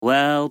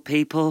Well,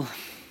 people,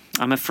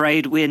 I'm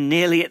afraid we're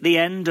nearly at the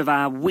end of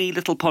our wee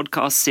little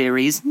podcast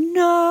series.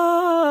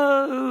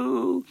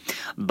 No!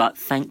 But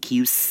thank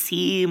you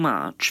so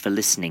much for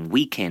listening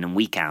week in and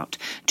week out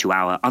to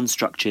our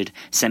unstructured,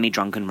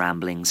 semi-drunken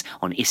ramblings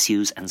on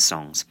issues and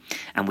songs.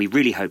 And we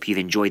really hope you've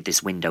enjoyed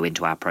this window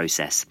into our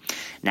process.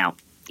 Now,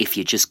 if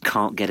you just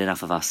can't get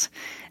enough of us,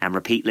 and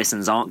repeat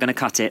listens aren't going to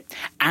cut it,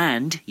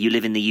 and you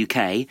live in the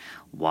UK,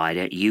 why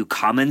don't you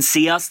come and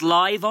see us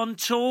live on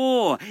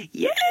tour?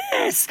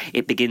 Yes!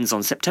 It begins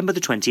on September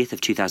the 20th of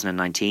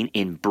 2019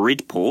 in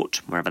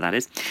Bridport, wherever that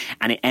is,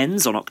 and it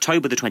ends on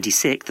October the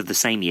 26th of the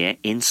same year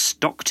in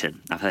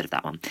Stockton. I've heard of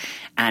that one.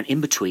 And in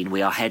between,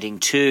 we are heading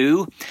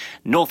to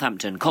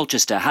Northampton,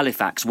 Colchester,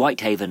 Halifax,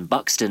 Whitehaven,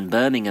 Buxton,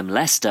 Birmingham,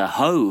 Leicester,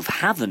 Hove,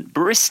 Havant,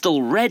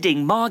 Bristol,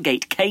 Reading,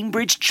 Margate,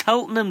 Cambridge,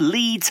 Cheltenham,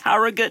 Leeds,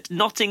 Harrogate,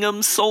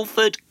 Nottingham,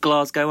 Salford,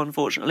 Glasgow,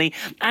 unfortunately,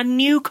 and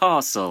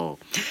Newcastle.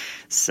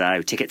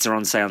 So tickets are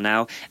on sale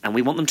now, and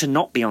we want them to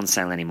not be on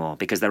sale anymore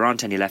because there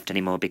aren't any left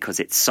anymore because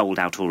it's sold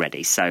out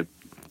already. So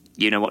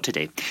you know what to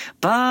do.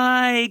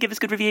 Bye! Give us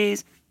good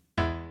reviews.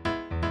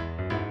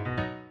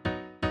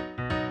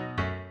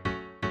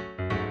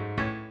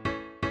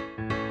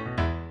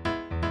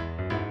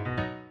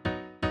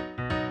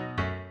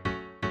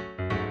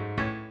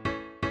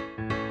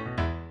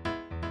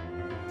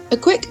 A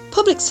quick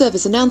public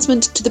service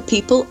announcement to the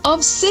people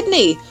of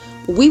Sydney.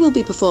 We will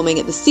be performing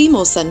at the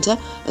Seymour Centre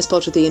as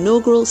part of the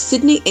inaugural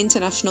Sydney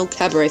International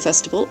Cabaret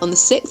Festival on the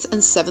 6th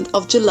and 7th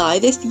of July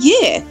this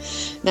year.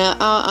 Now,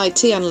 our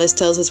IT analyst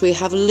tells us we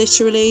have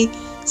literally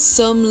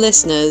some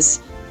listeners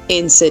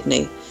in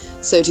Sydney.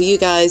 So to you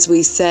guys,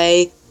 we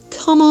say,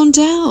 come on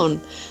down.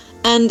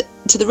 And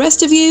to the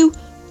rest of you,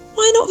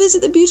 why not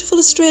visit the beautiful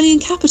Australian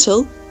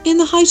capital in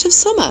the height of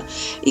summer?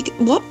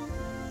 What?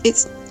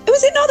 Is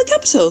it not the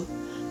capital?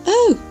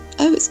 Oh,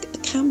 it's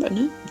Canberra,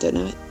 no? I don't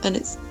know it. And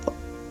it's...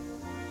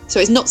 So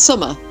it's not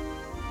summer.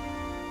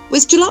 Well,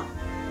 it's July.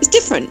 It's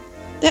different.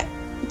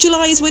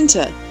 July is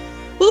winter.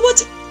 Well,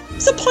 what's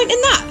the point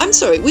in that? I'm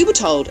sorry, we were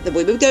told that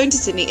we were going to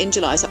Sydney in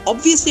July, so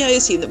obviously I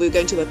assumed that we were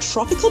going to a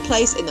tropical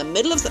place in the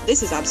middle of...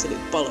 This is absolute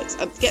bollocks.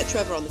 Get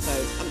Trevor on the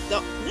phone.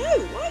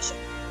 Why should...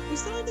 We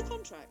signed the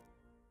contract.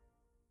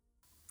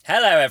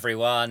 Hello,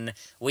 everyone.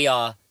 We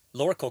are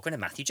Laura Corcoran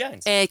and Matthew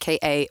Jones.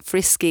 AKA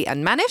Frisky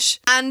and Manish.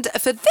 And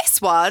for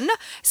this one,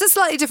 it's a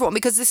slightly different one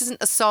because this isn't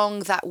a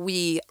song that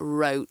we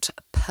wrote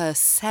per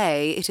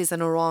se. It is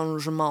an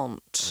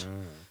arrangement.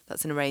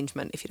 That's an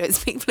arrangement if you don't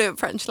speak fluent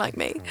French like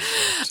me.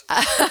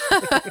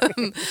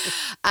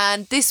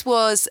 And this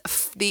was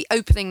the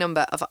opening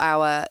number of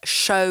our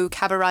show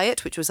Cabaret,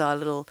 which was our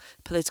little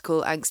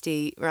political,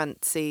 angsty,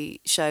 rancy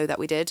show that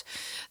we did,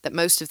 that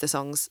most of the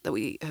songs that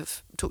we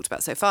have talked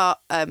about so far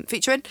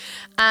feature in.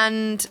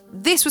 And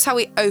this was how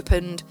we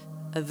opened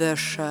the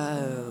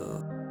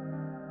show.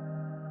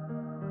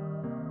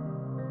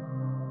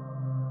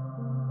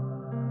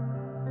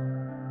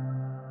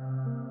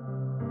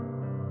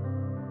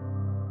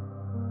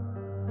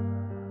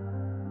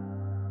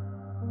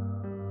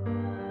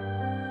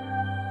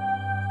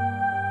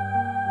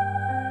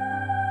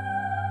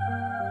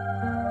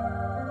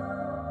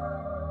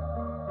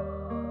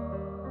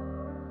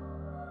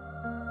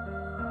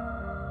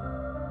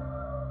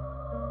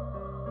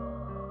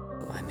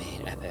 I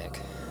mean, epic.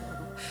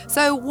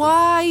 So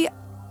why?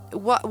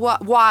 Why?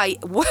 Why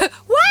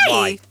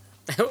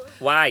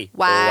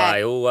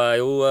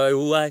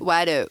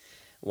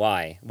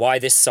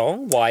this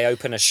song? Why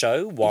open a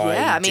show? Why?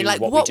 Yeah, I mean, do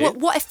like, what we do?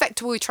 what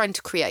effect were we trying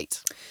to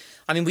create?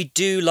 I mean, we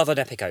do love an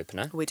epic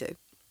opener. We do.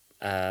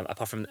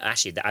 Apart from,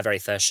 actually, our very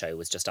first show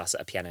was just us at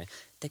a piano.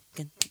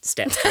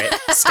 Step, click,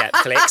 step,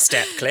 click,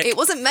 step, click. It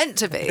wasn't meant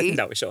to be.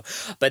 No, sure.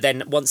 But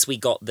then once we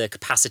got the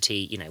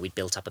capacity, we'd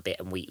built up a bit,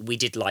 and we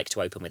did like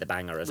to open with a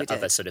banger of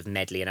a sort of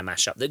medley and a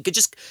mashup that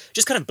just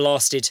kind of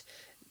blasted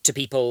to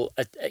people,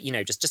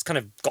 just kind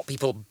of got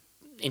people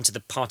into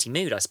the party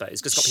mood, I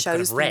suppose. Just got people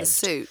kind of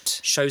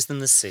revved. Shows them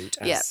the suit.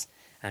 As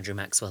Andrew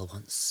Maxwell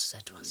once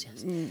said to us,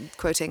 yes.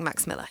 Quoting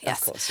Max Miller, yes.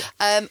 Of course,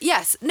 yeah.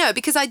 Yes, no,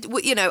 because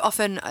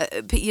often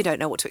you don't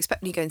know what to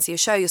expect when you go and see a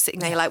show. You're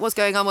sitting there, you're like, what's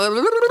going on?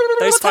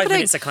 Those 5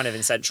 minutes are kind of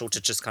essential to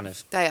just kind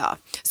of... They are.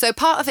 So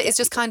part of it is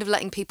just kind of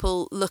letting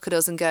people look at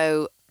us and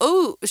go,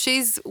 oh,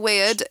 she's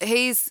weird.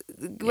 He's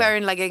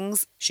wearing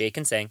leggings. She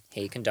can sing.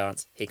 He can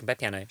dance. He can play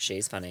piano.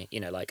 She's funny.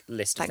 Like,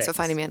 list of Thanks for things.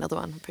 finding me another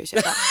one.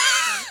 Appreciate that.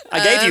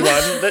 I gave you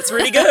one. That's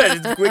really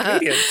good.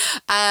 Wikipedia.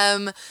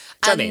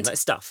 I mean, like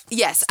stuff.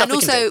 Yes, stuff and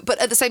also,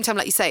 but at the same time,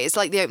 like you say, it's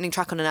like the opening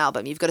track on an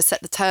album. You've got to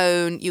set the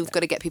tone. You've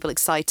got to get people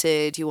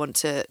excited. You want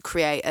to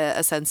create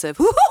a sense of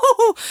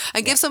woo-hoo-hoo-hoo,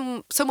 and give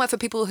somewhere for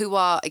people who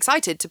are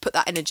excited to put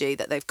that energy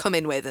that they've come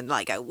in with and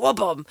like go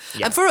whoa-bum.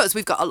 Yeah. And for us,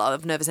 we've got a lot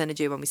of nervous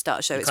energy when we start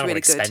a show. It's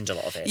really good. Expend a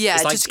lot of it. Yeah,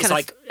 it's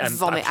like a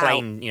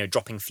plane, out.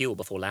 Dropping fuel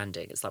before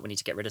landing. It's like we need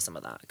to get rid of some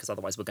of that because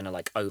otherwise we're going to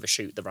like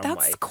overshoot the runway.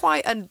 That's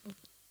quite a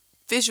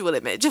visual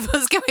image of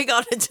us going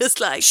on and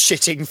just like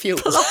Shitting fuel.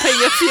 plopping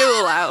a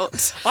fuel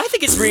out. I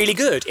think it's really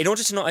good. In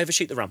order to not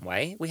overshoot the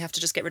runway, we have to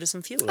just get rid of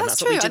some fuel. And That's that's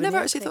true. What we do I in the never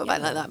other actually thing, thought about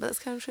it yeah. like that, but that's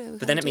kind of true.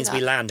 But then it means we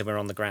land and we're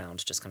on the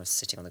ground, just kind of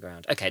sitting on the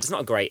ground. Okay, it's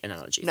not a great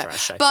analogy for our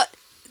show. But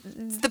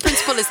the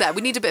principle is there.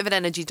 We need a bit of an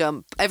energy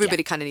dump.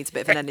 Everybody kind of needs a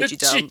bit of an energy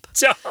dump.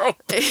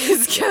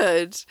 It's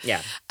good.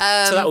 Yeah.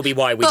 So that would be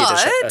why we did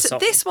a song.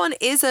 This one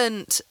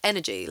isn't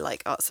energy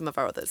like some of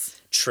our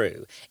others.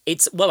 True.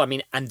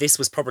 And this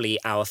was probably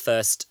our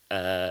first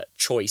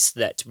choice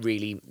that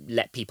really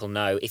let people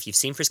know, if you've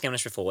seen Frisky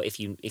Honest before, if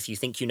you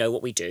think you know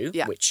what we do,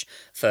 which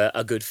for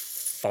a good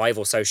 5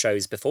 or so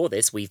shows before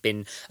this, we've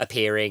been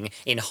appearing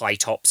in high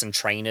tops and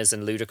trainers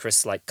and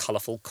ludicrous, like,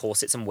 colourful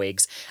corsets and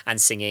wigs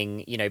and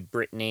singing,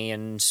 Britney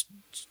and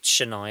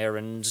Shania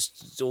and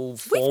all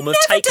form of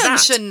Take We've never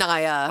That. done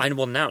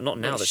Shania. Not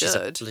now that she's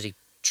a should. bloody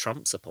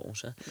Trump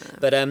supporter. No.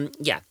 But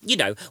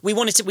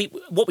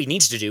what we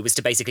needed to do was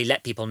to basically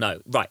let people know,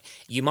 right,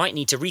 you might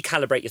need to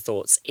recalibrate your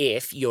thoughts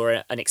if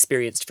you're an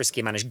experienced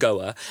Frisky Managed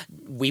goer.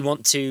 We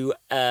want to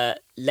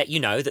let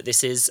you know that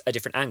this is a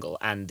different angle,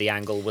 and the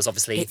angle was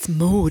obviously... It's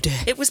moody.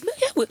 It was,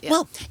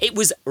 well, it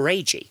was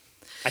ragey.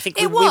 I think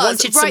we It was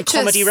wanted some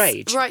comedy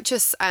rage.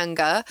 Righteous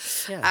anger.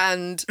 Yeah.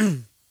 And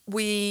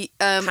we...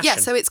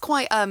 so it's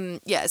quite...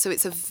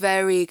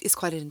 it's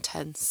quite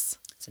intense.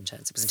 It's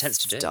intense. It was intense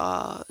to do.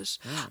 Start.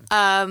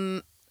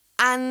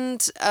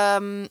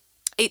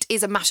 It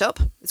is a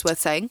mashup, it's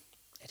worth saying.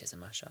 It is a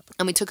mashup.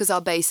 And we took as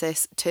our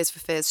basis Tears for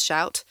Fears'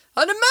 Shout.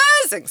 An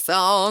amazing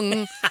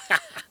song.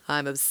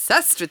 I'm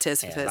obsessed with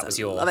Tears for Fears.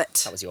 I love it.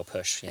 That was your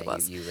push. Yeah,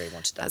 you really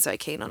wanted that. I was very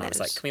keen on and it. I was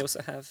like, can we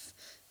also have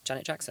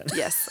Janet Jackson?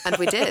 Yes, and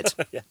we did.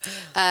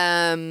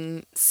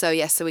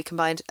 So we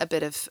combined a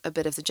bit of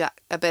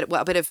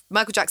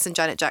Michael Jackson,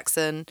 Janet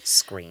Jackson,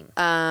 Scream,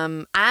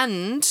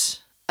 and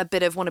a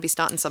bit of Wanna Be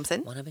Starting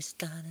Something. Wanna be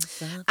starting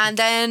something. And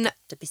then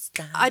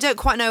I don't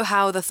quite know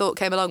how the thought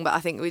came along, but I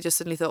think we just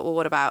suddenly thought, well,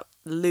 what about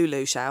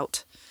Lulu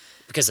Shout?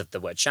 Because of the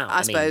word shout.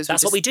 I suppose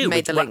that's what we do.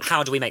 made the link.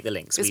 How do we make the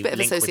links? It's We a bit of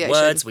link with association.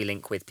 words, we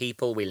link with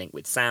people, we link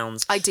with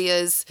sounds.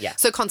 Ideas. Yeah.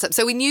 So concepts.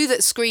 So we knew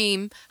that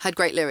Scream had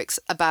great lyrics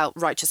about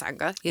righteous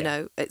anger. You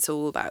know, it's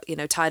all about,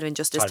 tired of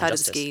injustice, tired of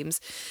schemes.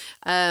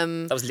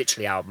 That was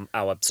literally our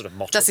sort of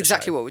motto. That's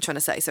exactly what we're trying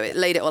to say. So it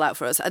laid it all out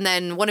for us. And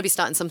then Wanna Be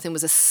Starting Something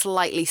was a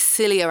slightly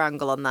sillier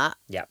angle on that.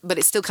 Yeah. But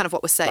it's still kind of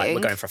what we're saying. Like,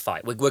 we're going for a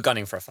fight. We're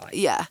gunning for a fight.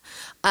 Yeah.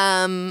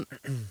 The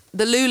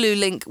Lulu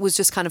link was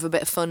just kind of a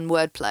bit of fun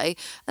wordplay.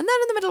 And then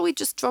in the middle, we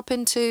just drop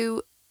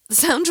into the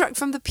soundtrack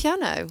from the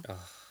piano. Oh,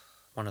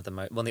 one of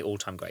the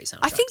all-time great soundtracks.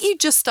 I think you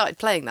just started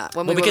playing that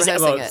when we were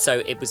rehearsing it.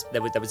 So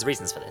there was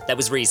reasons for this. There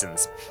was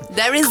reasons.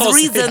 There is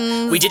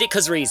reasons. We did it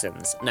because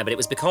reasons. No, but it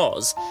was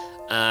because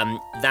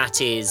that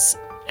is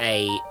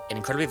an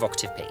incredibly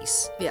evocative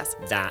piece. Yes.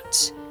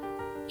 That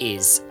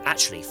is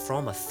actually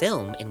from a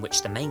film in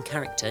which the main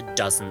character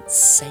doesn't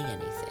say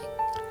anything.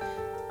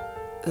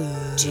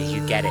 Do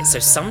you get it? So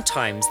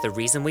sometimes the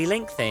reason we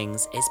link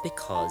things is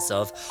because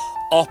of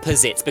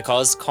opposites,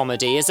 because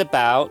comedy is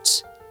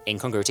about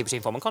incongruity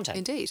between form and content.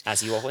 Indeed.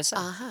 As you always say.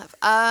 I have.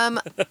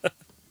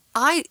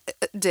 I,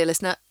 dear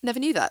listener, never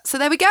knew that. So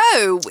there we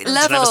go.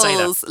 Levels.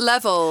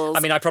 I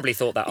mean, I probably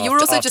thought that you were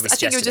also after just, I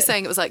think you were just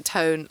saying it was like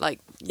tone, like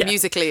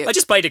musically. I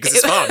just played it because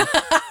it's fun.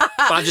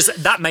 But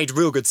that made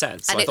real good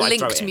sense. So and I it thought I'd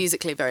throw linked in.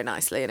 musically very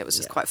nicely, and it was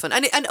just quite fun.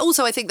 And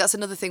also, I think that's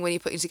another thing when you're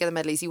putting together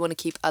medleys, you want to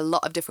keep a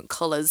lot of different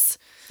colours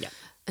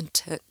and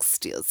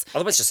textures.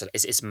 Otherwise,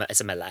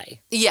 it's a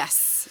melee.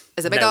 Yes.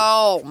 It's a big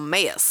old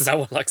mess. No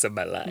one likes a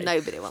melee.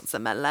 Nobody wants a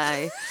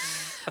melee.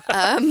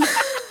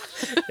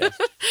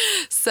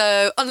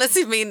 So, unless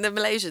you mean the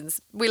Malaysians,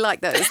 we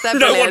like those. They're No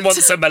brilliant. one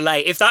wants a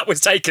melee. If that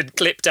was taken,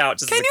 clipped out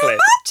just as a clip.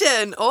 Can you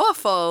imagine?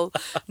 Awful.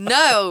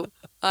 No,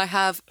 I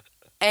have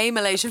a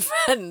Malaysian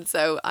friend,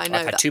 so I know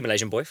I've had that. 2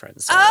 Malaysian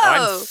boyfriends, so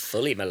I'm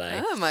fully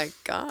Malay. Oh my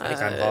god! I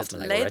think I'm half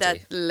Malay Lay already.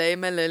 that lay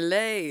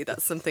Malay.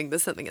 That's something.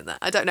 There's something in that.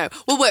 I don't know.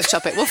 We'll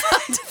workshop it. We'll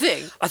find a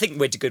thing. I think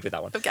we're good with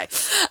that one. Okay.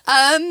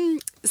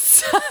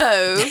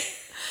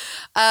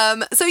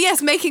 So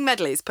yes, making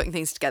medleys, putting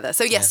things together.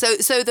 So yes,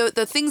 so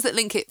the things that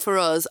link it for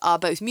us are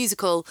both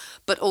musical,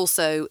 but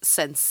also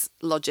sense,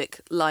 logic,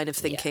 line of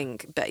thinking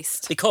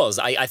based. Because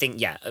I think,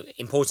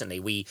 importantly,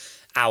 we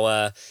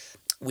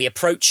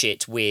approach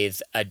it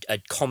with a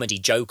comedy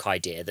joke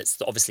idea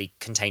that's obviously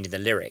contained in the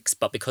lyrics,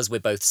 but because we're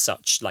both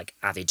such like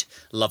avid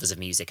lovers of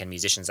music and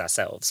musicians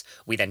ourselves,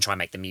 we then try and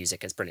make the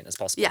music as brilliant as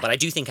possible. Yeah. But I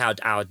do think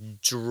our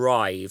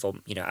drive, or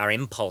our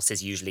impulse,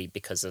 is usually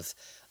because of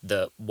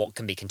what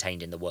can be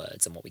contained in the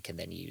words and what we can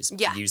then use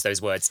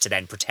those words to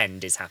then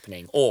pretend is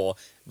happening or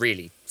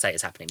really say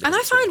it's happening. And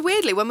I find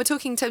weirdly when we're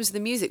talking in terms of the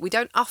music, we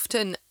don't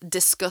often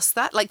discuss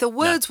that. Like the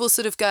words will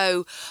sort of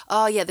go,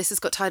 oh yeah, this has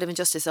got Tide of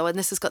Injustice, and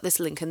this has got this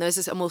link, and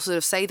and we'll sort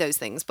of say those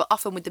things. But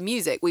often with the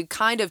music, we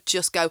kind of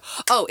just go,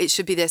 oh, it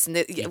should be this, and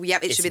it should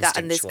be that,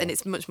 and this, and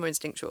it's much more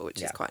instinctual,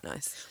 which is quite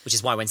nice. Which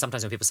is why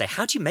sometimes when people say,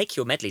 how do you make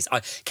your medleys?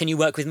 Can you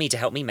work with me to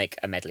help me make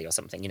a medley or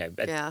something?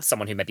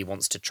 Someone who maybe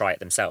wants to try it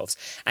themselves.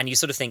 And you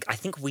sort of think, I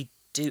think we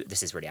do,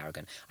 this is really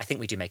arrogant, I think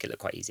we do make it look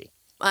quite easy.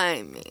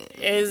 I mean,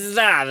 Is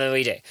that what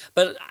we do?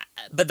 But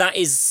that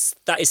is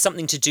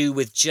something to do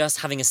with just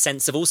having a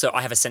sense of, also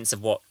I have a sense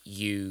of what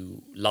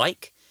you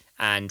like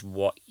and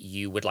what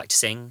you would like to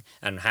sing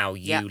and how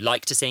you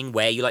like to sing,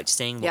 where you like to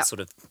sing, what sort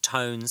of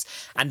tones,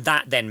 and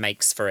that then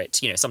makes for it.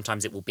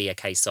 Sometimes it will be a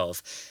case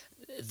of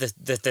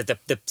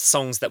the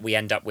songs that we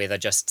end up with are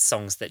just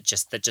songs that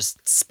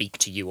just speak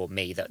to you or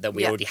me that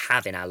we already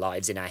have in our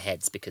lives, in our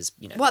heads, because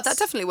well, that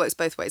definitely works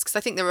both ways, because I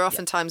think there are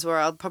often times where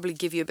I'll probably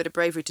give you a bit of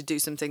bravery to do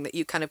something that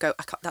you kind of go,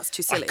 that's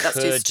too silly, that's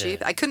too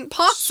stupid, I couldn't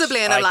possibly,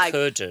 and I'm like,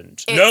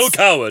 couldn't. No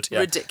coward.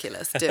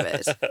 Ridiculous. Do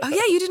it. Oh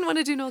yeah, you didn't want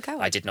to do No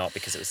Coward. I did not,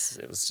 because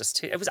it was just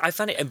too. I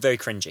found it very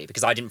cringy,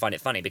 because I didn't find it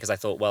funny, because I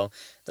thought, well,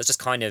 that's just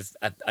kind of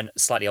a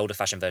slightly older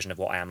fashioned version of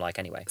what I am like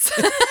anyway.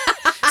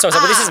 So I was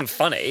like, well, this isn't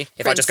funny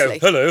if I just go,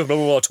 hello, blah,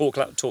 blah,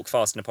 blah, talk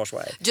fast in a posh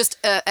way. Just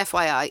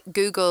FYI,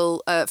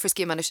 Google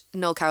Frisky and Manish,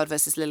 Noel Coward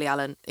versus Lily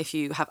Allen if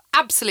you have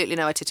absolutely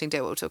no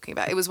idea what we're talking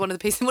about. It was one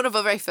of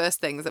our very first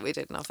things that we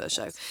did in our first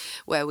show,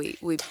 where we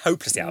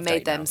hopelessly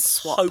made them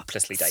swap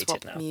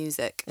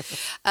music.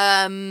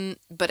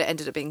 But it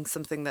ended up being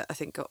something that I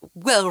think got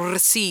well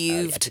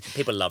received.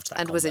 People loved that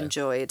and combo. Was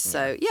enjoyed.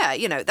 So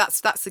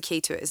that's the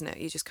key to it, isn't it?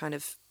 You just kind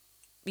of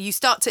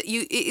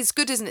it's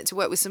good, isn't it, to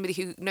work with somebody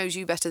who knows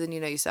you better than you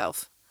know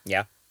yourself.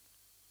 Yeah.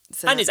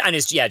 So, and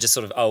it's just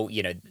sort of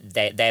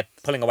they're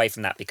pulling away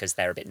from that because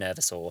they're a bit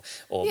nervous or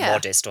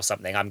modest or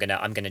something. I'm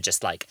gonna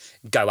just like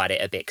go at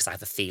it a bit because I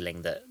have a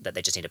feeling that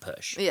they just need a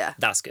push. Yeah,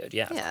 that's good.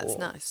 Yeah, it's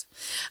nice.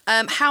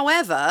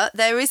 However,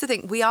 there is a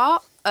thing. We've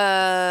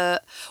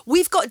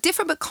got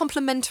different but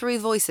complementary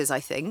voices, I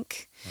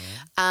think,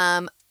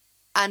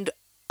 and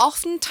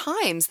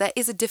oftentimes there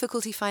is a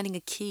difficulty finding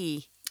a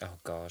key. Oh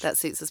God, that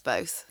suits us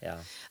both. Yeah.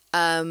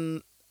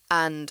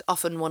 And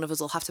often one of us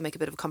will have to make a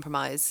bit of a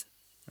compromise.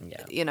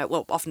 Yeah.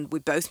 Often we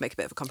both make a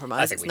bit of a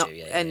compromise. I think it's we not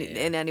do,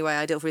 in any way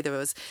ideal for either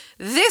of us.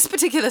 This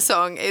particular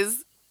song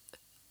is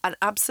an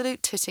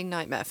absolute titting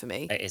nightmare for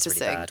me. It is to really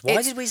sing. bad.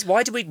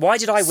 Why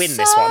did I win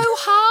this one? So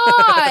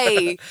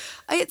high.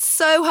 It's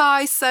so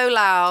high, so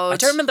loud. I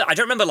don't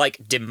remember like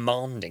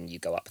demanding you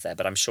go up there,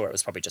 but I'm sure it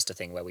was probably just a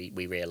thing where we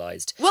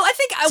realised. Well, I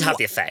think to have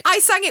the effect. I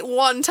sang it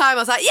one time. I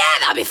was like, yeah,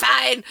 that'll be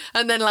fine.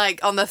 And then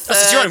like on the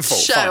third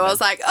show, I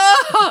was like,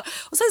 oh.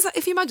 So it's like,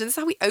 if you imagine, this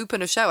is how we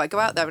open a show. I go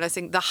out there and I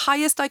sing the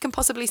highest I can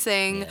possibly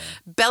sing,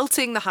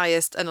 belting the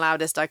highest and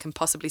loudest I can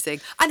possibly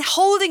sing, and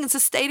holding and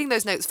sustaining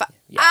those notes for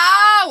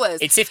hours.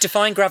 It's if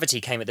Defying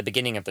Gravity came at the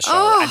beginning of the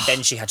show, and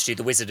then she had to do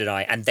The Wizard and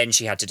I, and then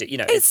she had to do,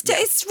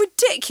 It's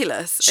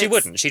ridiculous. She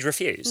wouldn't. She'd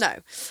refuse. No.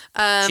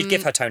 She'd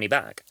give her Tony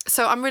back.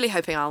 So I'm really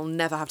hoping I'll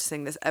never have to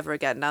sing this ever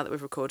again now that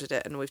we've recorded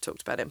it and we've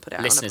talked about it and put it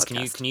out Listeners, on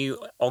a podcast. can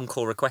you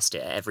encore request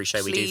it at every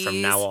show we do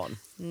from now on?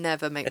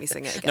 Never make me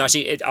sing it again. No,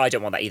 actually, I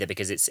don't want that either,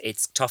 because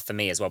it's tough for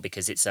me as well,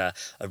 because it's a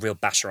real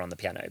basher on the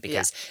piano,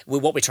 because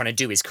what we're trying to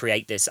do is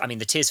create this. I mean,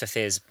 the Tears for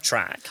Fears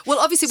track. Well,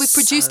 obviously we've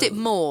produced it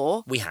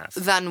more. We have.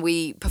 Than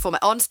we perform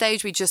it on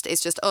stage. It's just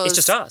us. It's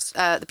just us.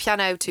 The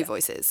piano, two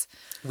voices.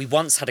 We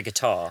once had a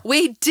guitar.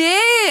 We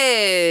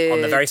did.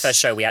 On the very first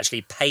show, we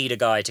actually paid a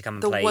guy to come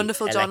and play the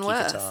wonderful John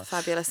Worth, guitar.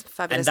 fabulous.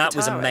 And that guitarist.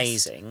 was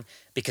amazing,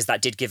 because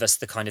that did give us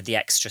the kind of the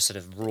extra sort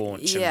of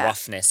raunch and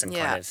roughness and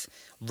kind of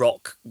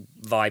rock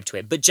vibe to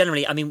it. But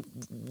generally, I mean,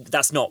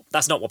 that's not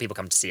what people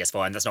come to see us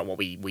for, and that's not what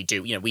we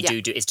do. We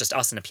do it's just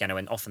us and a piano,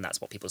 and often that's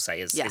what people say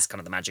is kind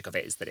of the magic of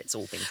it, is that it's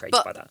all been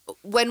created by that.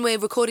 When we're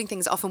recording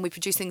things, often we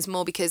produce things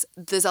more because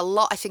there's a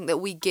lot, I think, that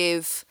we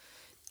give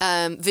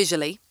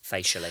visually,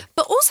 facially,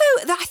 but also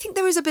that I think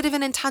there is a bit of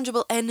an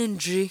intangible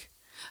energy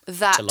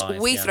that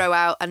we throw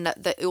out and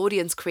that the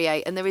audience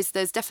create, and there's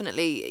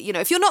definitely,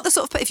 if you're not the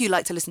sort of, if you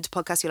like to listen to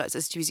podcasts, you like to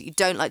listen to music, you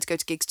don't like to go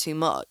to gigs too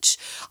much,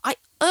 I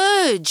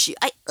urge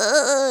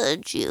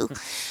you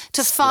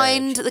to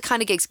find the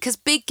kind of gigs, because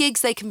big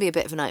gigs, they can be a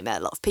bit of a nightmare, a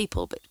lot of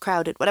people, a bit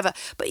crowded, whatever,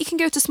 but you can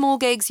go to small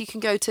gigs, you can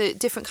go to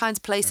different kinds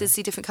of places,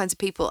 see different kinds of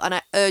people, and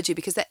I urge you,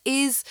 because there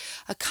is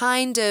a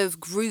kind of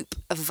group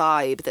of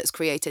vibe that's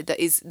created that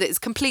is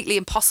completely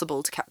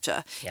impossible to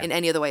capture in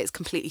any other way. It's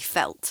completely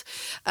felt,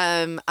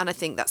 and I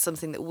think that's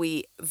something that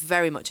we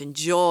very much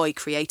enjoy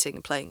creating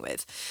and playing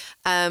with,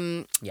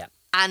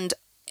 and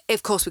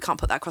of course, we can't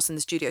put that across in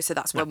the studio, so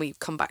that's when we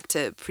come back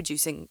to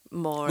producing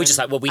more. We're just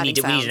like, we need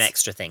sounds. an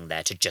extra thing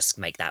there to just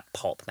make that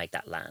pop, make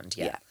that land.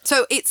 Yeah.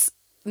 So it's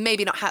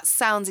maybe not how it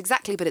sounds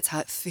exactly, but it's how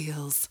it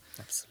feels.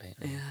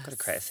 Absolutely. Got to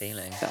create a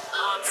feeling.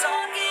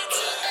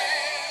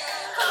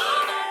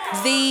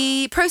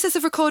 The process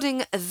of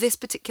recording this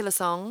particular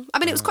song, I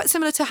mean, it was quite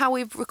similar to how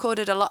we've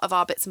recorded a lot of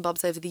our bits and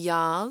bobs over the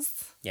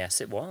years.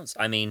 Yes, it was.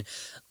 I mean,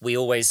 we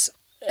always...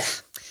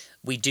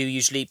 We do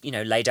usually,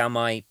 lay down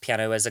my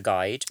piano as a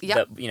guide,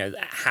 but,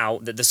 how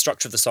the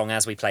structure of the song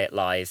as we play it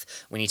live,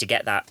 we need to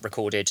get that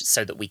recorded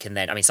so that we can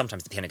then, I mean,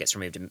 sometimes the piano gets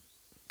removed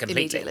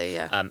completely.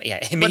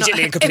 Immediately,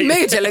 immediately and completely.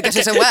 Immediately, get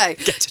it away.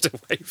 Get it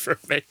away from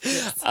me.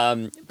 Yes.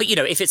 But,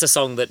 if it's a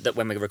song that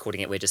when we're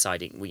recording it, we're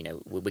deciding,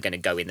 we're going to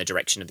go in the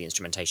direction of the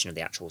instrumentation of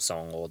the actual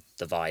song or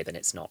the vibe, and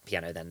it's not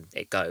piano, then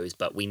it goes,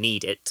 but we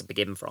need it to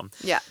begin from.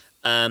 Yeah.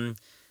 And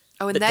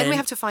then we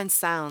have to find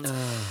sounds.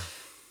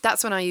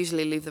 That's when I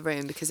usually leave the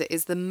room because it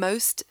is the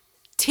most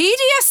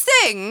tedious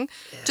thing.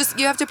 Just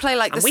you have to play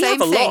like the same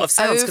thing we have a lot of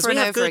sounds because over we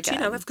and have over good, again.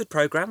 we have good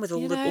program with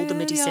all the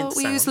MIDI synth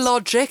We sounds. use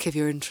Logic if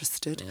you're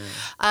interested.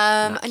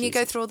 Yeah. And you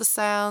go through all the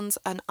sounds,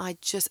 and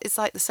it's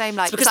like the same.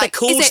 Like Because it's like, they're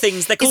called is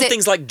it-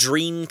 things like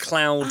Dream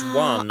Cloud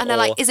 1. and they're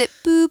like, is it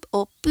boop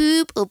or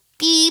beep or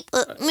do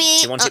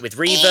you want it with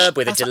reverb,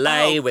 with a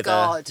delay, with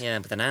God.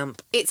 with an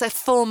amp? It's a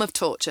form of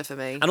torture for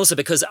me. And also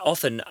because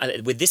often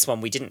with this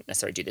one we didn't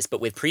necessarily do this, but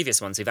with previous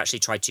ones we've actually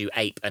tried to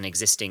ape an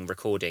existing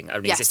recording,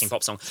 an existing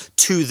pop song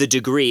to the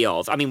degree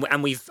of. I mean,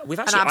 and we've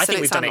actually I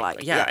think we've done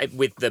it.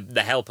 With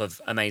the help of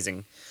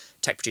amazing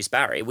tech producer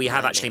Barry, we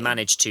have actually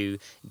managed to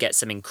get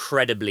some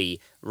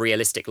incredibly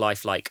realistic,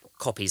 lifelike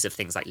copies of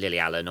things like Lily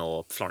Allen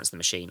or Florence and the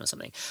Machine or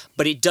something.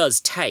 But it does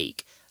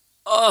take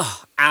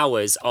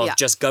hours of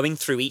just going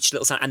through each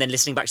little sound and then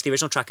listening back to the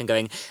original track and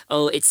going,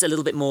 oh, it's a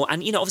little bit more.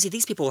 And, obviously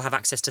these people will have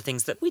access to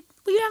things that we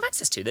don't have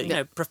access to,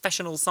 that,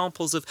 professional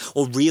samples of,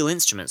 or real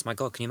instruments. My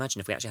God, can you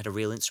imagine if we actually had a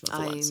real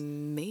instrument for once?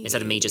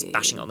 Instead of me just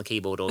bashing it on the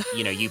keyboard or,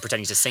 you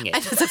pretending to sing it.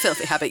 It's a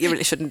filthy habit. You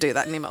really shouldn't do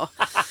that anymore.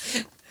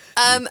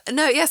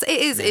 No, yes, it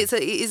is. Yeah.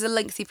 It is a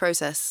lengthy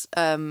process.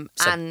 So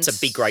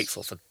be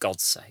grateful, for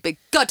God's sake. Be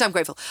goddamn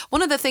grateful.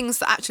 One of the things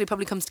that actually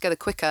probably comes together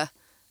quicker,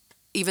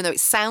 even though it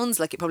sounds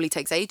like it probably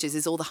takes ages,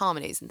 is all the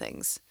harmonies and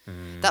things.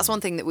 That's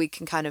one thing that we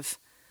can kind of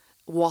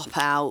whop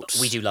out.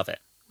 We do love it.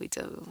 We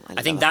do.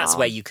 I think that's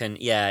where you can,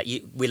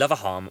 we love a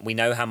harm. We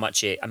know how much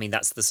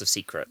that's the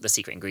secret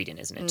ingredient,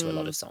 isn't it, to a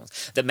lot of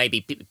songs? That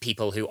maybe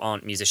people who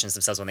aren't musicians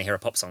themselves, when they hear a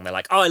pop song, they're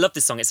like, oh, I love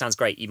this song, it sounds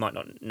great. You might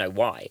not know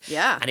why.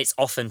 Yeah. And it's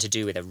often to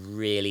do with a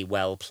really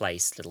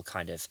well-placed little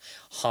kind of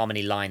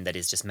harmony line that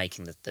is just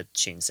making the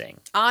tune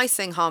sing. I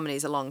sing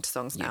harmonies along to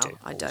songs now. You do,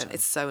 I don't.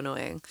 It's so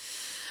annoying.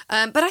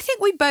 But I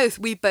think we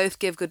both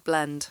give good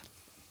blend.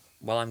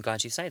 Well, I'm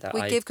glad you say that.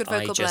 We give good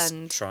vocal blend.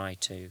 I just try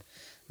to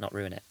not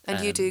ruin it.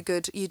 And you do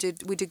good. We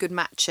do good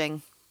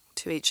matching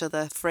to each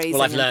other, phrasing.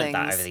 Well, I've and learned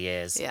that things. over the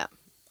years. Yeah.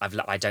 I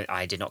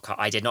did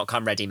not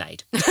come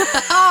ready-made.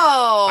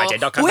 Oh, I did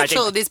not come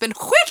whittled. ready. It's been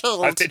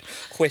whittled. I've been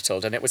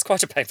whittled, and it was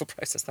quite a painful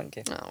process. Thank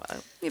you. Oh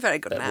well, you're very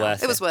good now.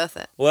 Worth it was worth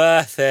it.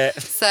 Worth it.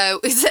 So,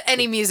 is there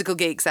any musical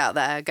geeks out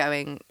there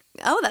going,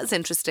 oh, that's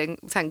interesting?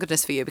 Thank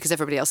goodness for you, because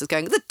everybody else is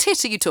going, the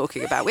tit are you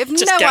talking about? We have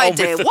Just no get on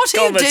idea. with the What are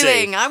you comedy.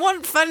 doing? I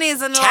want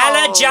funnies and Tell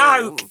a laughs.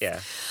 joke. Yeah.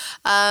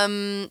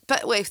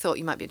 But we thought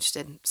you might be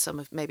interested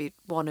in maybe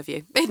one of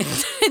you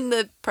in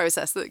the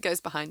process that goes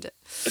behind it.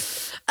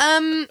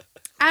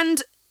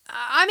 And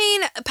I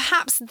mean,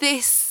 perhaps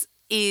this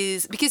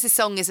is because this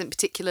song isn't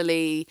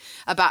particularly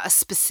about a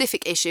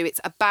specific issue.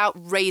 It's about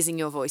raising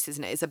your voice,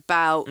 isn't it? It's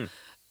about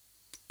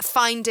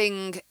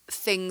finding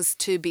things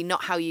to be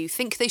not how you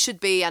think they should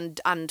be and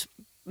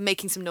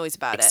making some noise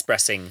about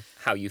Expressing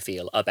how you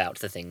feel about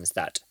the things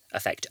that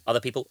affect other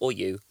people or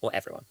you or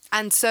everyone.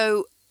 And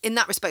so in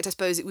that respect, I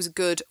suppose it was a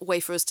good way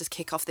for us to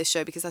kick off this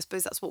show, because I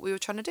suppose that's what we were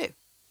trying to do.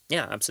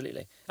 Yeah,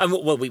 absolutely. And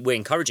well, we're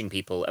encouraging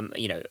people.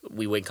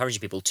 We were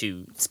encouraging people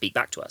to speak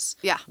back to us.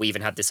 Yeah. We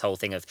even had this whole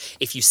thing of,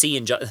 if you see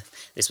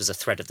this was a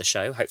thread of the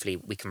show. Hopefully,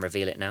 we can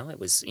reveal it now. It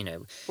was,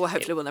 Well,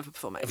 hopefully we'll never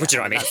perform it again. Do you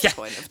know what I mean? That's the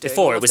point of doing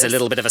Before all it was of a this.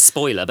 little bit of a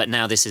spoiler, but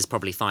now this is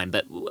probably fine.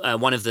 But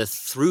one of the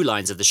through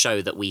lines of the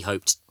show that we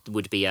hoped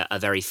would be a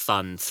very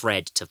fun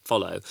thread to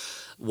follow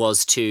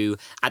was to,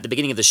 at the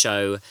beginning of the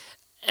show,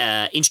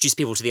 introduce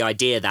people to the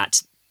idea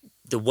that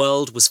the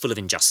world was full of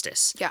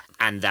injustice. Yeah.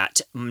 And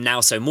that now,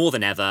 so more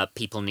than ever,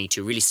 people need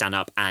to really stand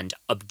up and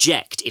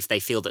object if they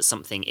feel that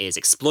something is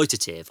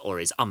exploitative or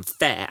is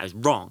unfair, is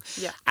wrong.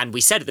 Yeah. And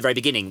we said at the very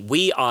beginning,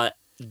 we are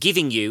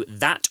giving you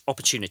that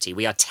opportunity.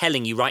 We are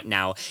telling you right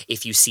now,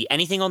 if you see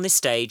anything on this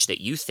stage that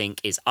you think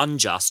is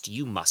unjust,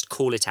 you must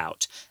call it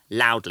out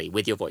loudly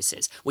with your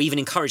voices. We even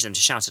encouraged them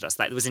to shout at us.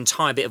 Like, there was an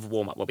entire bit of a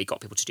warm-up where we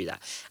got people to do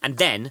that. And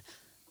then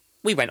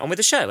we went on with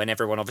the show, and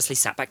everyone obviously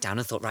sat back down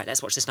and thought, right,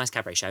 let's watch this nice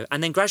cabaret show.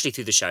 And then gradually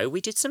through the show, we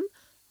did some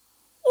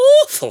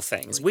awful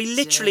things. We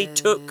literally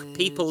took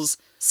people's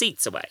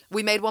seats away.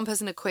 We made one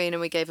person a queen and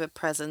we gave her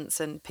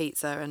presents and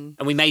pizza and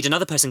we made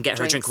another person get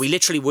her a drink. drinks. We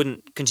literally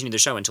wouldn't continue the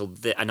show until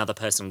another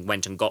person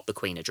went and got the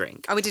queen a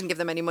drink. we didn't give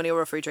them any money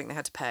or a free drink. They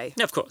had to pay.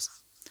 No, of course.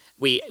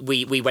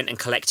 We went and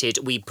collected.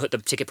 We put the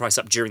ticket price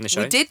up during the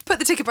show. We did put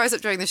the ticket price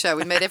up during the show.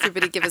 We made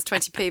everybody give us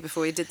 20p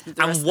before we did the rest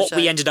And of the what show.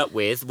 we ended up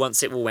with,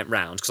 once it all went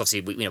round, because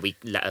obviously we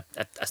let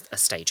a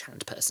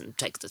stagehand person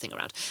take the thing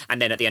around,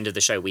 and then at the end of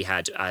the show we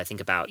had, I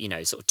think, about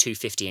sort of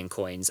 $2.50 in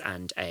coins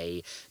and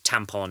a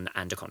tampon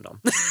and a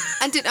condom.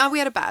 And we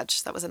had a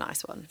badge. That was a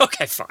nice one.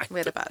 Okay, fine. We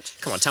had a badge.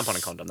 Come on, tampon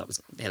and condom. That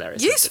was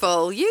hilarious.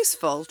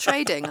 Useful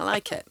trading. I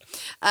like it.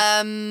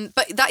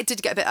 But that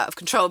did get a bit out of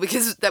control,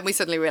 because then we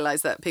suddenly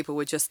realised that people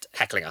were just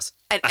Heckling us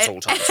at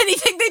all times.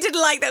 anything they didn't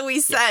like that we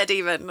said,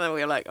 even. And we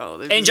were like, oh,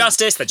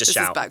 Injustice. They just this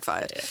shout. is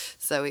backfired. Yeah.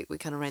 So we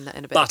kind of reined that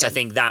in a bit. But again. I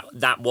think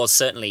that was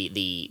certainly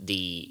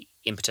the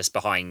impetus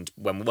behind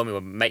when we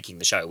were making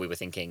the show. We were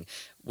thinking,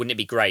 wouldn't it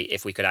be great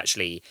if we could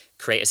actually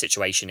create a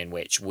situation in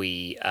which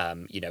we,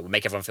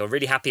 make everyone feel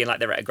really happy and like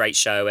they're at a great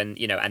show, and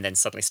and then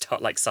suddenly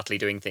start like subtly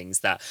doing things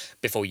that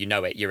before you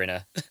know it, you're in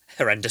a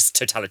horrendous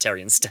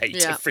totalitarian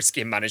state of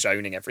Frisky and Manish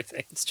owning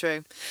everything. It's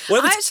true.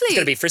 Well, it's going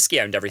to be Frisky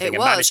owned everything,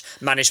 and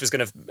Manish was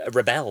going to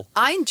rebel.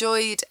 I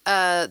enjoyed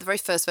the very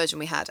first version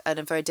we had, and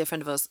a very dear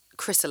friend of ours,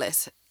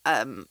 Chrysalis,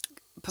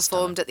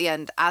 performed at the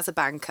end as a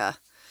banker.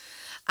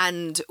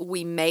 And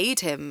we made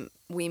him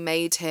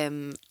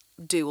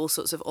do all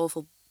sorts of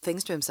awful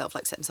things to himself,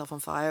 like set himself on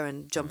fire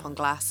and jump on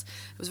glass.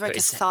 It was very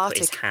cathartic.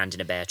 Put his hand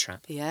in a bear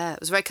trap. Yeah, it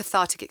was a very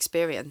cathartic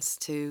experience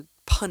to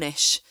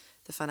punish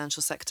the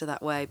financial sector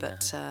that way.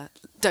 But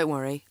don't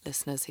worry,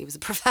 listeners, he was a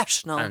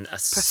professional. And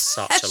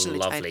such a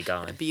lovely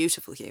guy. A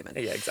beautiful human.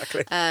 Yeah,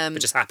 exactly. But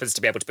just happens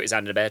to be able to put his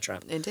hand in a bear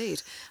trap.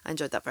 Indeed. I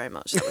enjoyed that very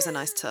much. That was a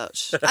nice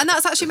touch. And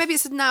that's actually, maybe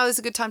now is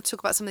a good time to talk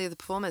about some of the other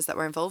performers that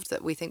were involved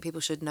that we think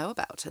people should know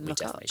about and look up.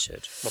 We definitely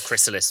should. Well,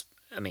 Chrysalis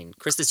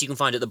you can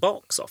find at the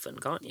Box often,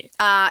 can't you?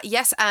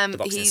 Yes. The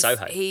Box in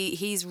Soho.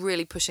 He's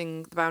really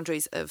pushing the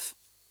boundaries of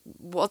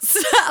what's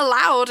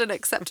allowed and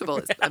acceptable.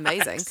 It's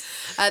amazing.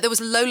 There was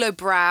Lolo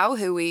Brow,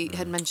 who we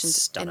had mentioned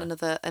in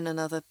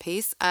another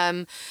piece,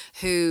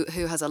 who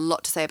has a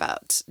lot to say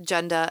about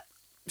gender.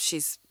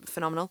 She's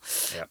phenomenal.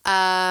 Yep.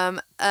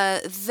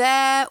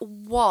 There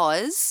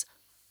was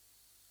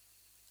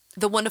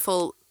the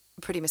wonderful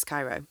Pretty Miss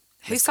Cairo,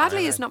 who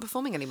sadly is not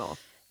performing anymore.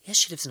 Yes,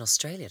 she lives in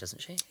Australia,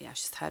 doesn't she? Yeah,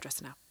 she's a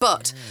hairdresser now.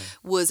 But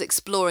was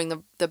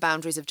exploring the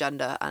boundaries of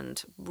gender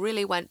and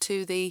really went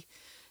to the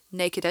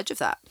naked edge of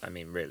that. I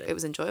mean, really. It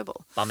was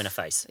enjoyable. Bum in a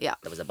face. Yeah.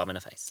 There was a bum in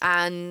a face.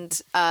 And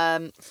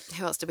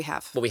who else did we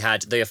have? Well, we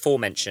had the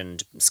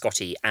aforementioned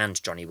Scotty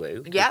and Johnny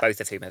Woo,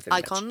 both of whom have been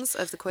icons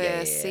of the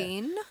queer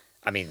scene.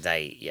 I mean,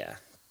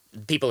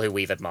 people who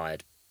we've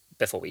admired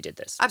before we did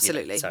this.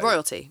 Absolutely.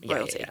 Royalty.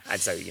 Yeah.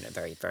 And so,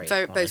 very,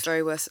 very both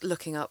very worth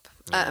looking up.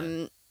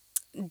 Yeah.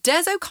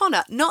 Des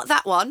O'Connor, not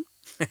that one.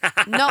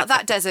 Not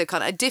that Des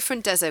O'Connor, a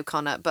different Des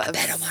O'Connor, but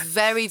a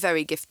very,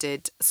 very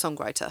gifted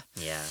songwriter.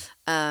 Yeah.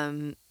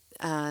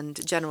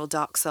 And General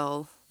Dark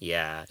Soul.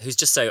 Yeah, who's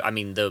just so,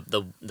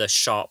 the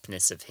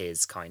sharpness of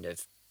his kind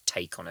of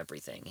take on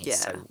everything.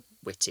 He's so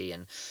witty,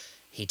 and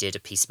he did a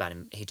piece about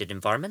him. He did an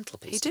environmental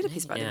piece. He did a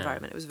piece about the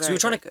environment. It was very, so we were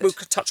trying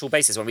to touch all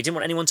bases. We didn't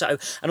want anyone to,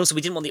 and also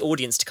we didn't want the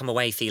audience to come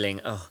away feeling,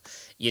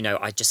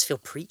 I just feel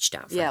preached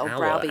at for an hour.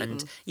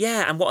 Browbeaten.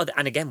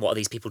 And again, what are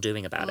these people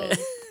doing about it?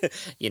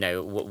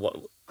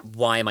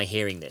 Why am I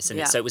hearing this?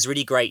 And so it was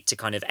really great to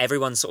kind of,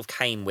 everyone sort of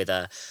came with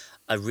a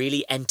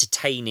really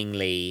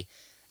entertainingly,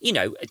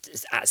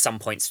 at some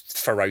points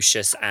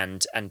ferocious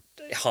and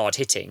hard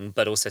hitting,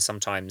 but also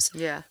sometimes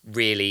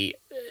really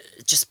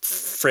just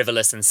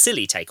frivolous and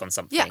silly take on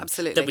something. Yeah,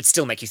 absolutely. That would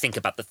still make you think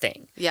about the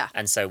thing. Yeah.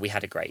 And so we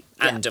had a great,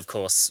 and of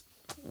course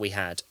we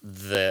had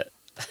the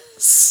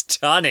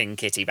stunning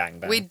Kitty Bang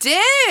Bang. We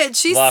did.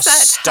 She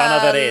set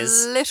her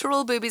is.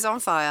 literal boobies on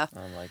fire.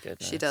 Oh my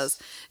goodness. She does.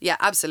 Yeah,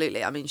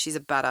 absolutely. I mean, she's a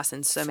badass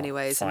in so many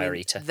ways. Fire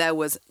eater. There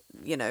was,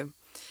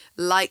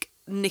 like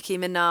Nicki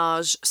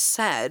Minaj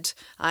said,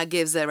 I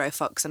give 0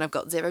 fucks and I've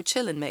got 0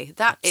 chill in me.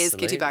 That is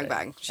Kitty Bang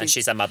Bang.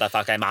 She's a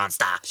motherfucking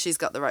monster. She's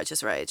got the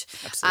righteous rage.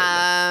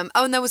 Absolutely.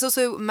 And there was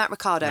also Matt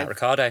Ricardo.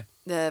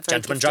 The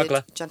Gentleman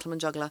Juggler. Gentleman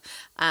Juggler,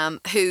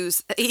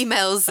 whose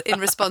emails in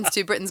response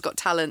to Britain's Got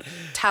Talent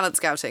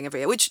scouting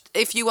every year, which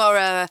if you are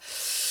a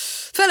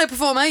fellow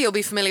performer, you'll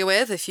be familiar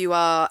with. If you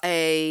are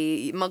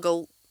a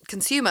Muggle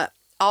consumer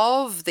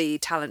of the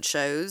talent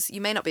shows, you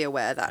may not be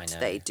aware that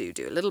they do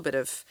a little bit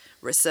of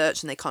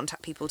research and they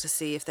contact people to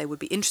see if they would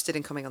be interested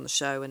in coming on the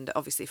show. And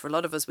obviously for a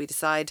lot of us, we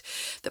decide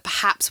that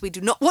perhaps we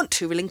do not want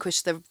to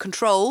relinquish the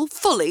control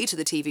fully to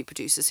the TV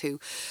producers who,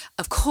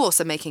 of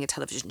course, are making a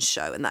television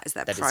show, and that is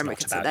their primary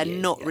concern. They're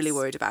not really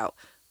worried about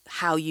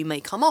how you may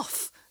come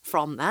off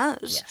from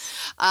that. Yes.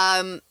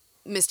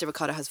 Mr.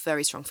 Ricardo has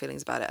very strong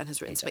feelings about it and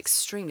has written some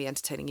extremely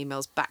entertaining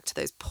emails back to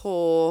those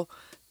poor,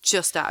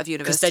 just out of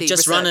university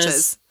researchers.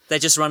 Runners. They're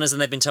just runners and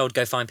they've been told,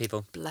 go find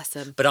people. Bless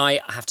them. But I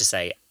have to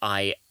say,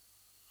 I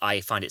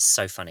find it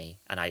so funny,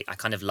 and I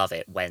kind of love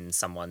it when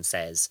someone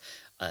says,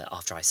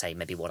 after I say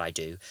maybe what I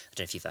do, I don't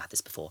know if you've had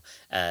this before,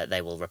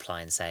 they will reply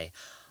and say,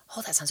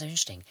 oh, that sounds so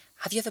interesting.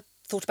 Have you ever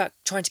thought about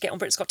trying to get on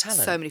Britain's Got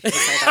Talent? So many people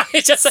say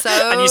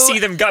that. And you see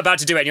them go about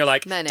to do it and you're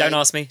like, no. Don't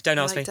ask me.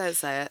 Don't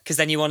say it. Because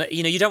then you want to,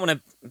 you don't want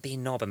to be a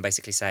knob and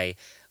basically say,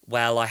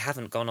 well, I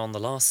haven't gone on the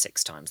last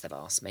 6 times they've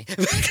asked me.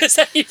 Because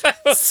then you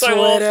feel so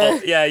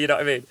awful. Yeah, you know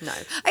what I mean? No.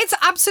 It's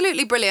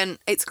absolutely brilliant.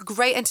 It's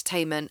great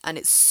entertainment and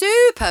it's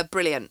super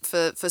brilliant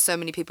for so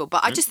many people.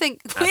 But I just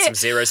think add some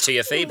zeros to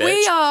your fee, bitch.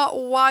 We are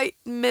white,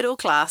 middle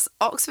class,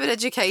 Oxford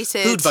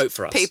educated Who'd vote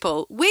for us?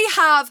 people. We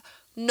have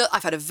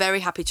I've had a very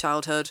happy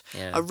childhood,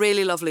 Yeah. a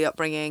really lovely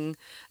upbringing.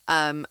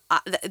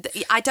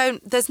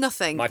 There's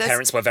nothing. My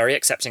parents were very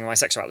accepting of my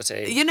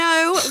sexuality. You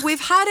know,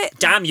 we've had it.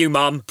 Damn you,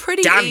 Mum.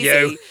 Pretty Damn easy.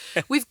 you.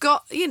 We've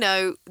got,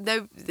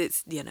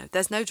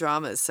 there's no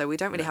dramas, so we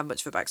don't really have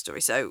much of a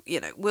backstory. So,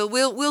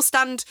 we'll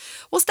stand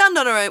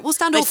on our own. We'll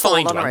stand They'd or fall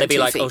find on our one. own They'd be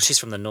 2 like, feet. oh, she's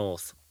from the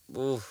north.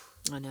 Ooh,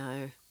 I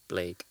know.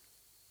 bleak.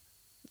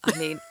 I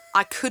mean,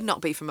 I could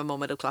not be from a more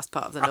middle class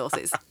part of the north.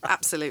 It's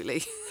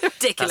absolutely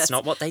ridiculous. That's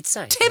not what they'd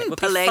say. It would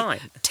be Timperley. fine.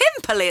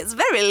 Timperley, it's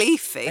very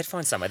leafy. They'd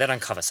find somewhere. They'd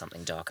uncover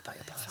something dark about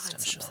your past, Find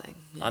I'm sure. something,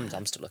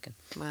 I'm still looking.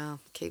 Well,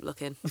 keep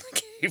looking.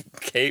 Keep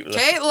looking.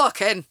 Keep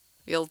looking.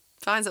 You'll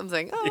find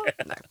something. Oh,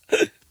 no.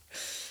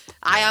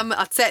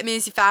 I'd set me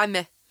as you find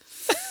me.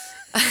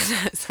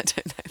 I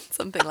don't know.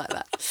 Something like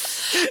that.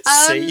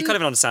 See, you can't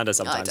even understand her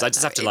sometimes. don't I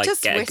just have to know. It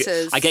just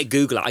whitters. I get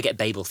Google it. I get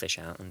Babelfish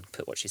out and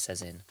put what she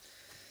says in.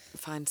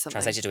 Find something.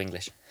 Translated to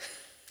English.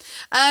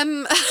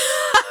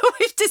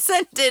 We've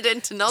descended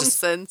into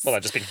nonsense.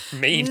 I've just been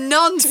mean. to each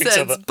Nonsense.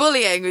 other.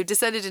 Bullying. We've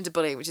descended into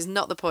bullying, which is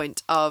not the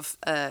point of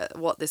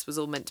what this was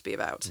all meant to be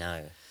about.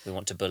 No, we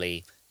want to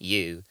bully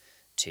you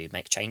to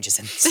make changes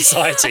in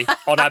society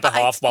on our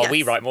behalf while we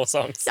Yes. write more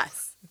songs.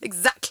 Yes,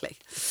 exactly.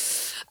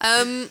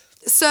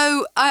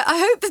 So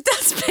I hope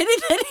that's been in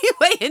any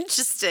way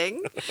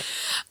interesting.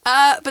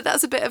 But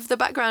that's a bit of the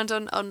background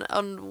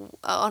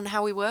on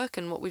how we work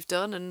and what we've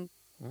done and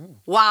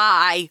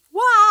why.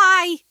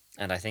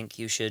 And I think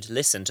you should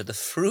listen to the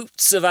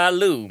fruits of our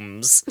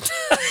looms.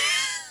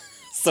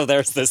 So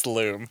there's this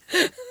loom.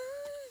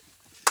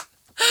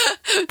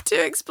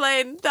 To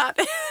explain that.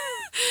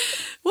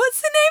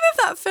 What's the name of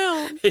that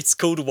film? It's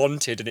called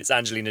Wanted, and it's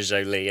Angelina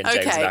Jolie and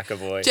James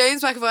McAvoy.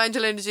 James McAvoy,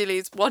 Angelina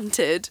Jolie's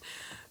Wanted.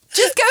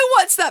 Just go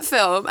watch that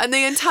film, and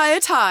the entire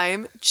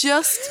time,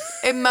 just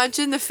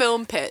imagine the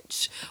film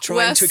pitch. Trying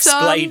where to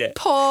explain some it.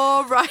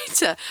 poor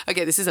writer.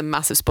 Okay, this is a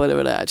massive spoiler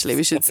alert, actually.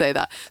 We should say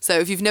that. So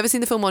if you've never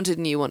seen the film Wanted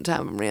and you want to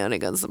have a Rihanna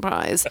Gun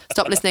surprise,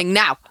 stop listening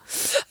now.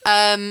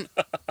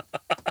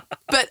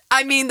 But,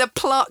 I mean, the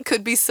plot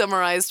could be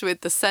summarised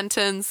with the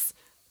sentence,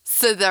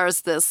 so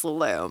there's this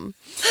loom.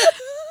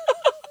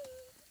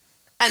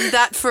 And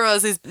that for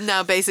us is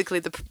now basically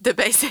the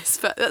basis.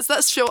 But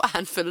that's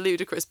shorthand for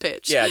ludicrous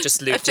pitch. Yeah,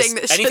 just a thing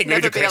that should anything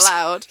never ludicrous. be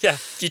allowed. Yeah,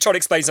 if you try to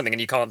explain something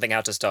and you can't think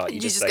how to start, you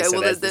just say, go, so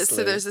well, there's there's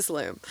this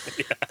loom. this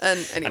loom. And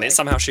anyway. And it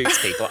somehow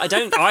shoots people. I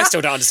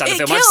still don't understand the It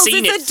film. kills, I've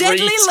seen it's it a 3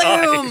 deadly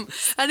times. loom.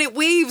 And it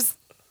weaves.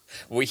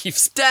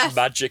 Weaves Death.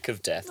 magic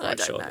of death. I I'm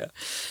don't sure. know. Yeah.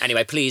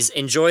 Anyway, please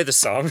enjoy the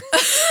song.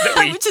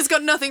 that Which has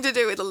got nothing to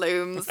do with the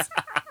looms.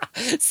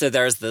 So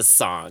there's the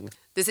song.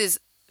 This is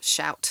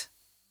Shout.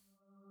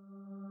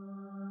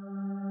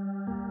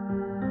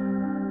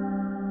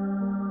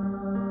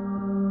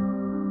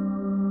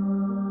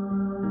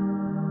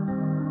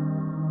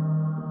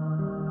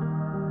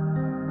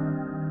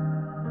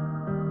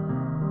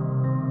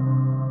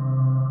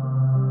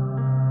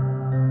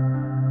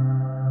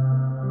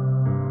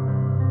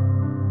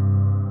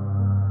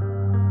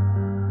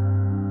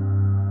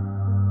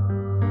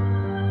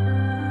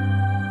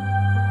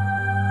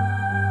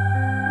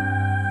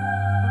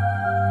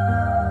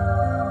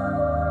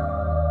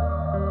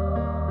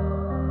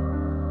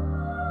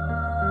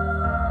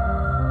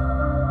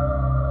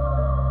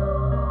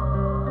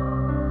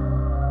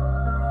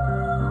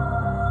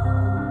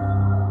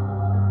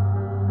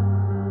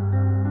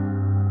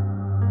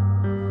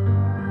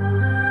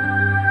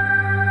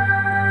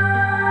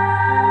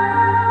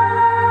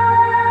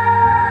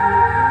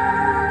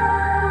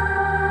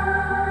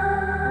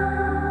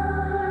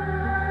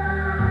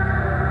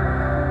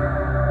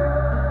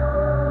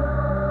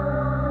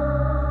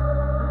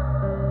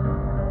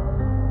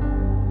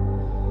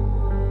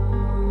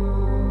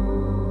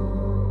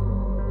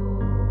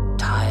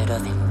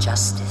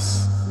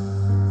 Injustice,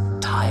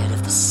 tired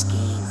of the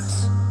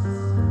schemes.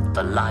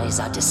 The lies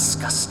are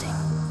disgusting.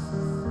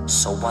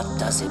 So what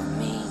does it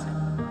mean?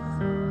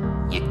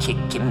 You're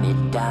kicking me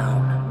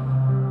down.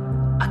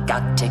 I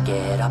got to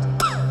get up.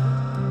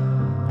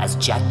 As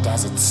jacked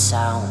as it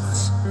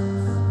sounds,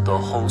 the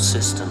whole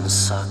system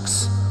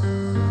sucks.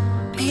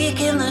 Peek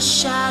in the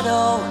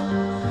shadow,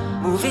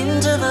 move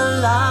into the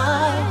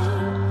light.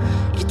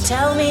 You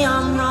tell me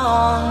I'm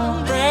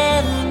wrong,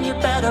 then you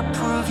better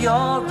prove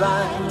you're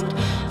right.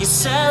 You're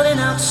selling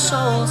out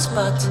souls,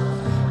 but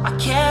I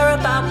care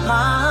about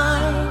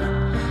mine.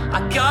 I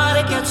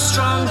gotta get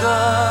stronger,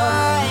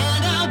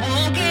 and I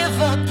won't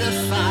give up the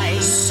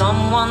fight.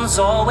 Someone's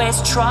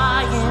always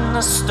trying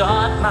to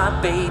start my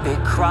baby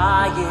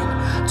crying,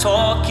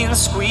 talking,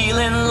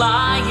 squealing,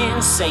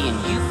 lying, saying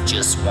you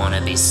just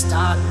wanna be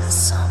starting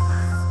something.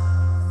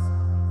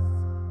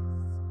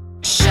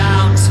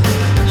 Shout,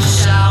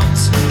 shout,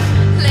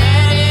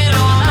 let it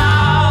all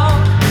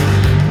out.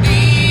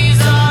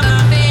 These are the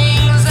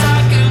things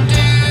I can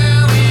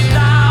do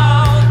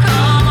without.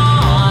 Come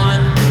on,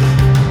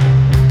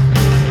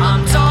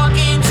 I'm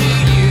talking to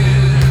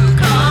you.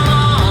 Come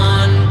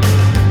on.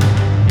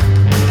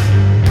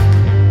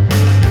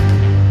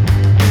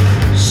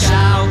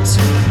 Shout,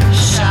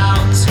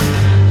 shout,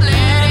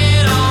 let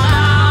it all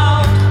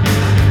out.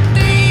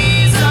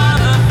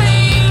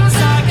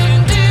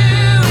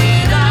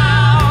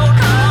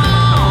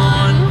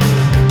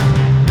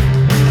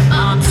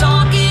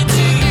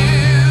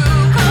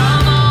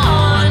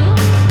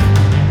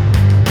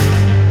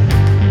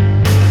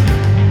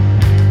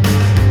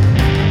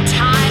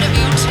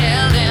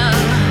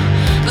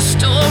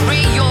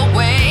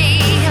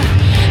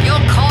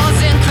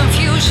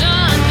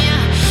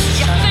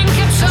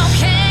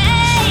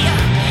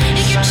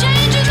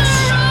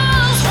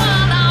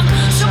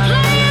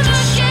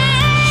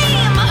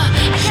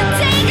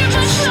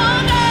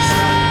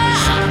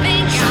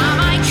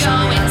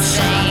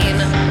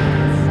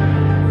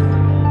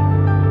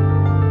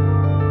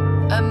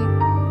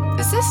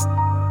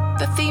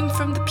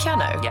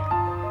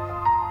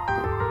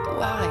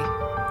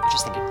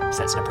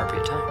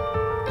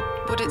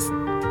 But it's...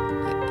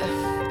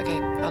 okay,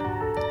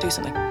 I'll do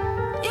something.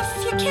 If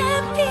you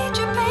can't feed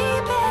your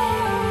baby,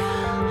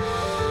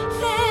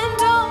 then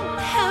don't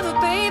have a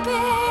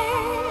baby.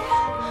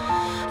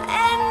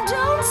 And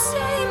don't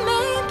say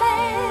maybe.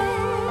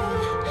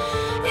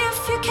 If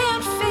you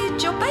can't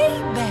feed your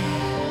baby,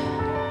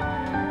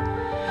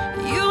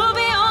 you'll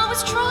be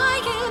always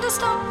trying to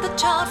stop the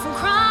child from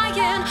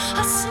crying,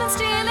 hustling,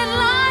 stealing,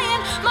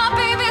 lying. My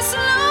baby's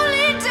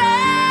slowly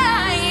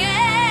dying.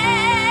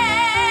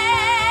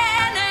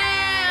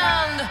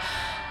 And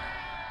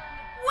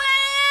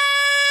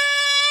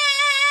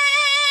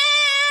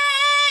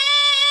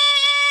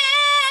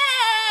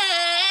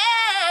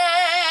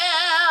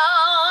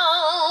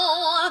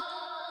well,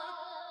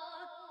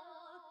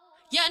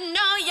 you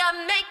know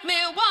you make me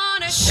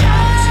wanna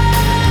shout,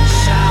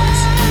 shout,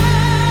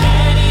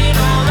 let it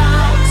all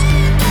out.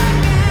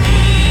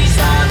 These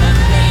are the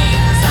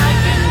things I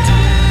can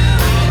do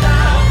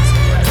without.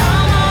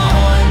 Come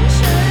on,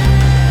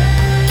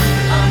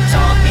 I'm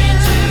talking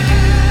to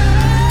you.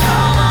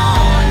 Come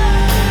on,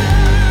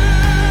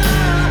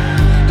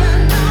 you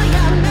know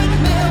you make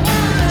me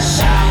wanna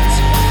shout,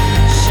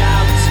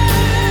 shout,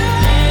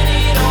 let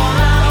it all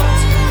out.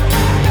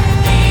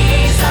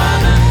 These are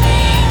the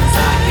things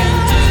I can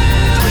do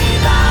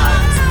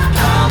without.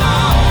 Come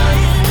on,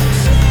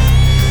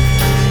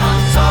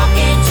 I'm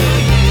talking to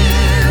you.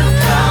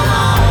 Come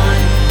on.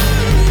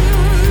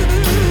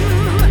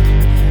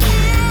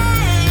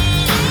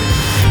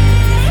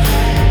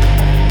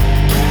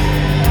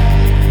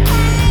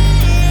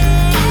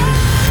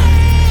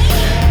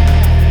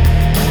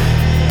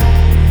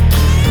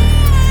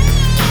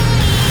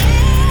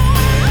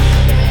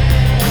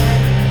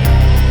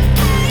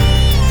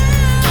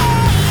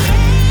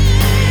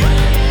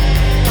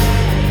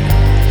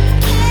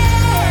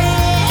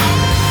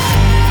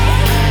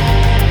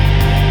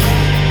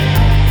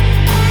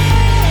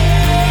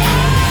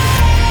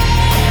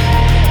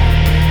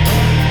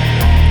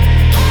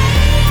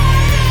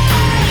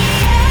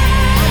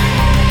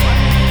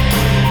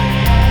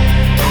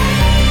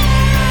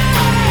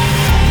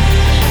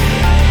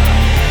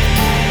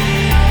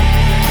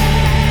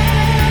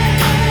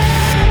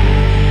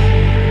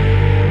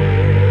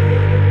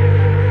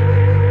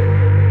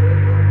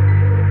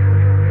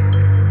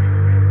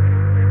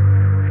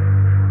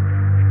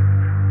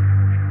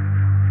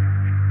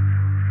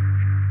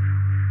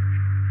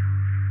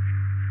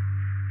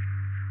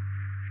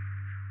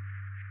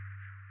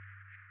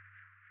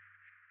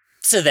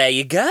 So there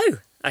you go.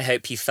 I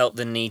hope you felt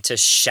the need to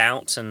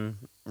shout and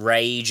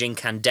rage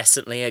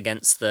incandescently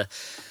against the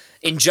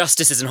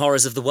injustices and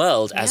horrors of the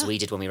world, as Yeah. we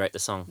did when we wrote the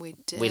song. We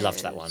did. We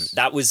loved that one.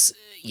 That was,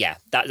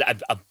 that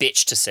a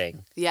bitch to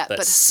sing. Yeah, but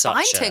a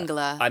such spine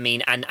tingler. I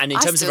mean, and in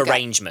I terms of still get-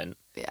 arrangement,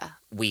 Yeah,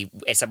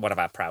 it's one of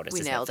our proudest, We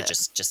isn't nailed it? For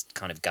it. just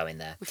kind of going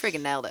there. we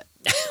friggin' nailed it.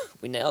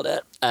 We nailed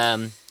it.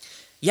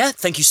 Yeah,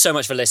 thank you so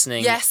much for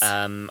listening. Yes.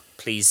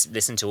 Please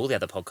listen to all the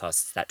other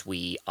podcasts that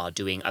we are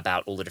doing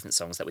about all the different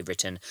songs that we've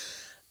written,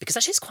 because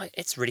actually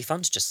it's really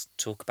fun to just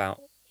talk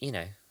about,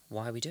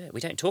 why we do it. We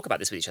don't talk about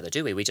this with each other,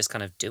 do we? We just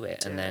kind of do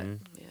it and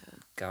then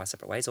go our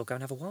separate ways or go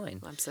and have a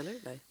wine.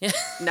 Absolutely. Yeah.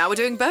 Now we're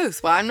doing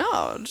both. Why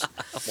not?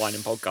 Wine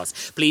and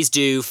podcast. Please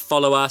do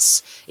follow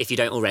us if you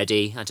don't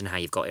already. I don't know how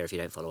you've got here if you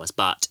don't follow us,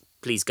 but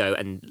please go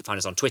and find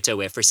us on Twitter.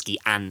 We're Frisky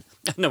and...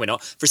 No, we're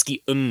not.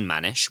 Frisky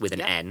Manish with an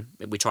N.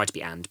 We tried to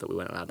be and, but we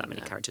weren't allowed that many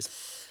characters.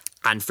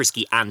 And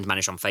Frisky and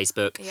Manish on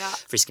Facebook. Yeah.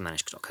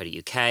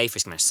 FriskyManish.co.uk,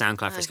 Frisky Manish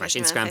SoundCloud, Frisky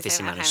Manish Instagram,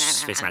 Frisky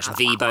Manish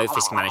Vibo,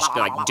 Frisky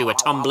Manish, do a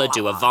Tumblr,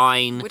 do a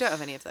Vine. We don't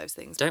have any of those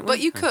things. Don't we? But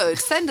you could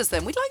send us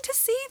them. We'd like to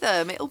see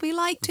them. It'll be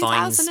like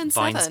 2007.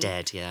 Vine's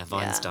dead, yeah.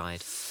 Vine's Yeah.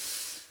 died.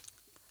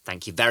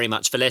 Thank you very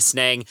much for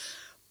listening.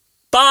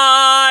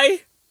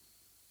 Bye!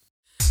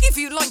 If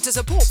you'd like to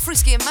support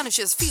Frisky and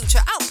Manish's future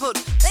output,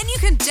 then you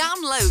can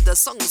download the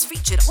songs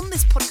featured on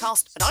this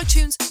podcast at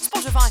iTunes,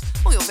 Spotify,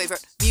 or your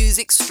favourite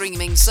music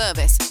streaming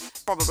service.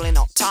 Probably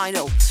not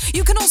Tidal.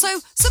 You can also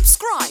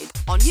subscribe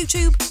on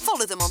YouTube,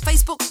 follow them on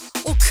Facebook,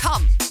 or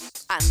come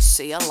and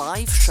see a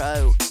live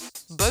show.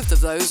 Both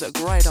of those are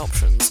great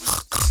options.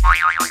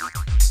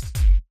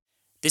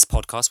 This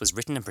podcast was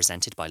written and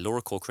presented by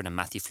Laura Corcoran and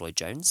Matthew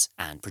Floyd-Jones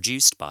and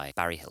produced by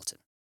Barry Hilton.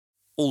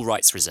 All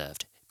rights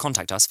reserved.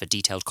 Contact us for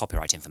detailed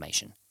copyright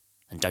information.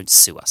 And don't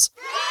sue us.